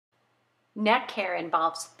Neck care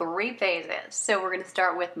involves three phases. So we're going to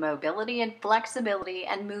start with mobility and flexibility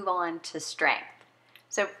and move on to strength.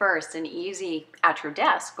 So first, an easy at your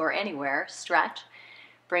desk or anywhere stretch,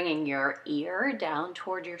 bringing your ear down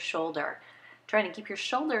toward your shoulder, trying to keep your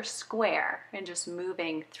shoulder square and just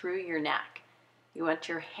moving through your neck. You want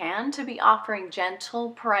your hand to be offering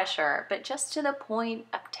gentle pressure, but just to the point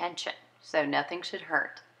of tension, so nothing should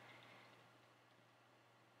hurt.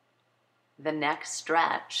 The next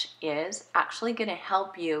stretch is actually going to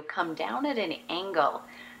help you come down at an angle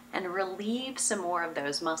and relieve some more of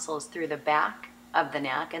those muscles through the back of the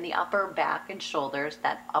neck and the upper back and shoulders,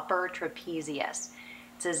 that upper trapezius.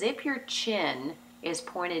 It's as if your chin is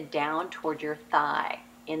pointed down toward your thigh.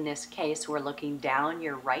 In this case, we're looking down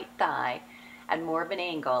your right thigh at more of an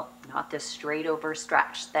angle, not this straight over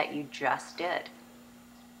stretch that you just did.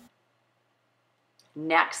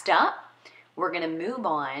 Next up, we're going to move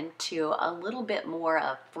on to a little bit more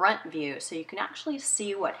of front view so you can actually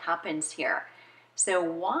see what happens here. So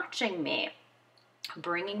watching me,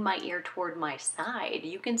 bringing my ear toward my side,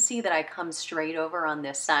 you can see that I come straight over on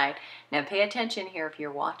this side. Now pay attention here. If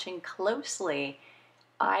you're watching closely,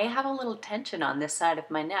 I have a little tension on this side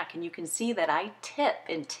of my neck, and you can see that I tip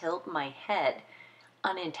and tilt my head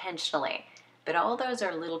unintentionally. But all those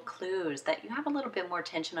are little clues that you have a little bit more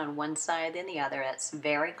tension on one side than the other. That's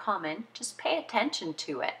very common. Just pay attention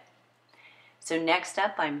to it. So next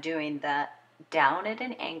up, I'm doing the down at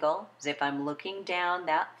an angle, as if I'm looking down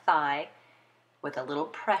that thigh with a little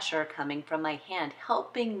pressure coming from my hand,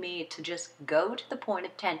 helping me to just go to the point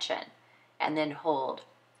of tension and then hold.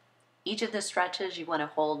 Each of the stretches you want to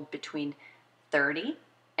hold between 30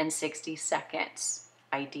 and 60 seconds,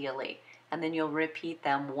 ideally. And then you'll repeat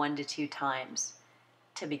them 1 to 2 times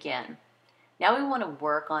to begin. Now we want to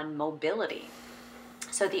work on mobility.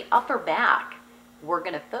 So the upper back we're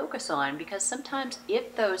going to focus on, because sometimes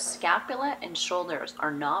if those scapula and shoulders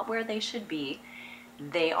are not where they should be,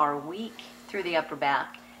 they are weak through the upper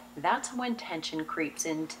back, that's when tension creeps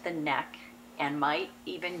into the neck and might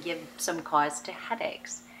even give some cause to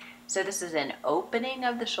headaches. So this is an opening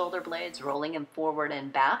of the shoulder blades, rolling them forward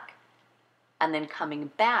and back, and then coming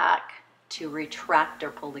back to retract or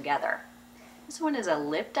pull together. This one is a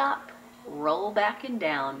lift up, roll back and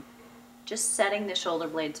down, just setting the shoulder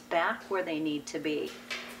blades back where they need to be.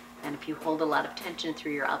 And if you hold a lot of tension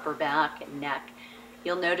through your upper back and neck,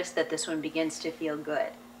 you'll notice that this one begins to feel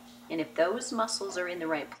good. And if those muscles are in the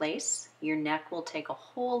right place, your neck will take a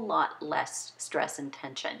whole lot less stress and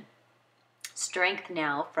tension. Strength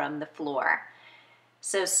now from the floor.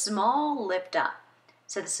 So small lift up.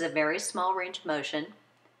 So this is a very small range of motion.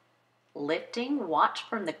 Lifting, watch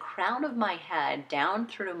from the crown of my head down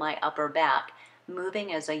through my upper back,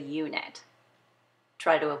 moving as a unit.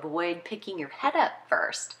 Try to avoid picking your head up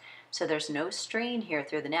first, so there's no strain here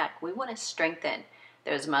through the neck. We want to strengthen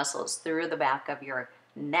those muscles through the back of your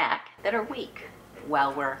neck that are weak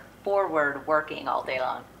while we're forward working all day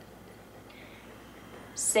long.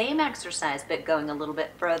 Same exercise, but going a little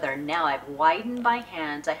bit further. Now I've widened my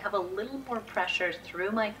hands. I have a little more pressure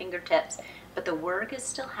through my fingertips, but the work is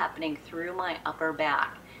still happening through my upper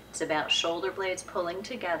back. It's about shoulder blades pulling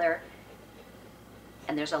together,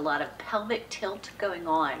 and there's a lot of pelvic tilt going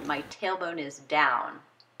on. My tailbone is down,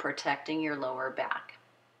 protecting your lower back.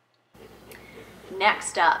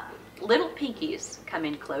 Next up, little pinkies come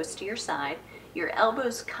in close to your side. Your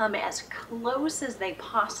elbows come as close as they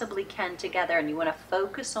possibly can together, and you want to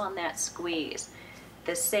focus on that squeeze.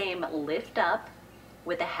 The same lift up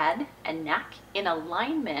with the head and neck in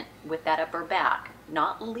alignment with that upper back,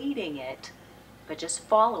 not leading it, but just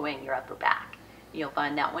following your upper back. You'll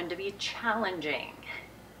find that one to be challenging.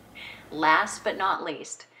 Last but not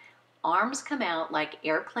least, arms come out like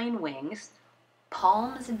airplane wings,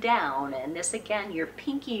 palms down, and this again, your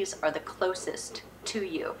pinkies are the closest to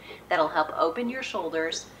you. That'll help open your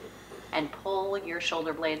shoulders and pull your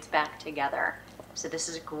shoulder blades back together. So this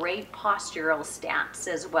is a great postural stance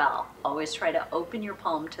as well. Always try to open your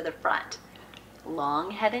palm to the front.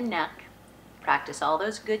 Long head and neck. Practice all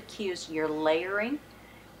those good cues. You're layering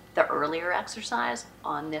the earlier exercise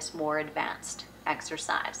on this more advanced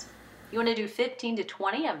exercise. You want to do 15 to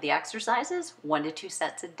 20 of the exercises, 1 to 2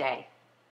 sets a day.